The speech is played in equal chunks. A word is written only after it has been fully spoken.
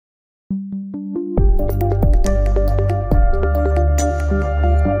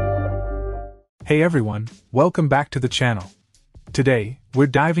Hey everyone, welcome back to the channel. Today, we're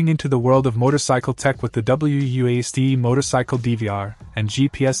diving into the world of motorcycle tech with the WEUASTE motorcycle DVR and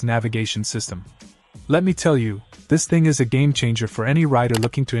GPS navigation system. Let me tell you, this thing is a game changer for any rider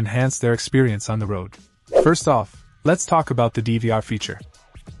looking to enhance their experience on the road. First off, let's talk about the DVR feature.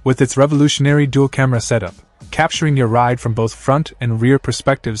 With its revolutionary dual-camera setup, capturing your ride from both front and rear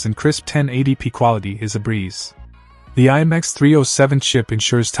perspectives in crisp 1080p quality is a breeze. The IMX307 chip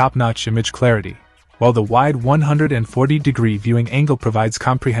ensures top-notch image clarity, while the wide 140-degree viewing angle provides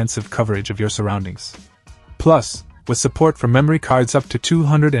comprehensive coverage of your surroundings. Plus, with support for memory cards up to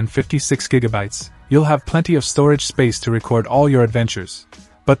 256 GB, you'll have plenty of storage space to record all your adventures.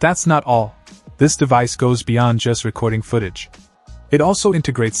 But that's not all. This device goes beyond just recording footage. It also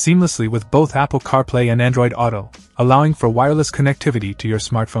integrates seamlessly with both Apple CarPlay and Android Auto, allowing for wireless connectivity to your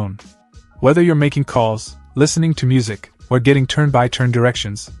smartphone. Whether you're making calls, listening to music, or getting turn-by-turn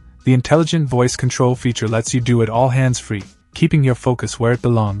directions, the intelligent voice control feature lets you do it all hands-free, keeping your focus where it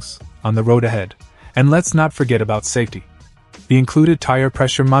belongs, on the road ahead. And let's not forget about safety. The included tire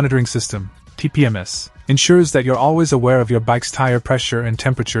pressure monitoring system, TPMS, ensures that you're always aware of your bike's tire pressure and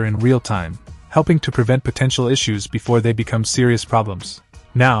temperature in real time, helping to prevent potential issues before they become serious problems.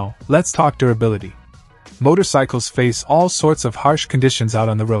 Now, let's talk durability. Motorcycles face all sorts of harsh conditions out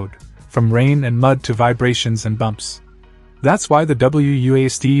on the road, from rain and mud to vibrations and bumps. That's why the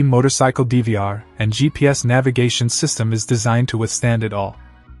WEUASTE motorcycle DVR and GPS navigation system is designed to withstand it all.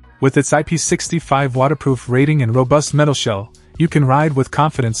 With its IP65 waterproof rating and robust metal shell, you can ride with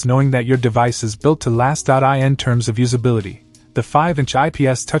confidence knowing that your device is built to last. In terms of usability, the 5-inch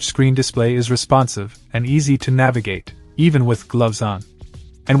IPS touchscreen display is responsive and easy to navigate, even with gloves on.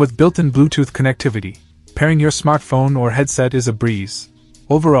 And with built-in Bluetooth connectivity, pairing your smartphone or headset is a breeze.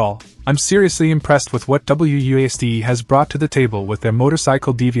 Overall, I'm seriously impressed with what WEUASTE has brought to the table with their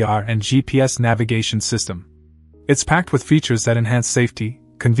motorcycle DVR and GPS navigation system. It's packed with features that enhance safety,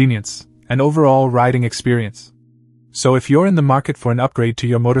 convenience, and overall riding experience. So if you're in the market for an upgrade to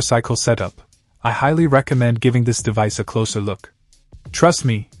your motorcycle setup, I highly recommend giving this device a closer look. Trust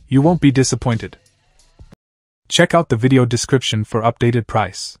me, you won't be disappointed. Check out the video description for updated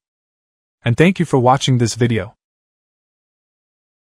price. And thank you for watching this video.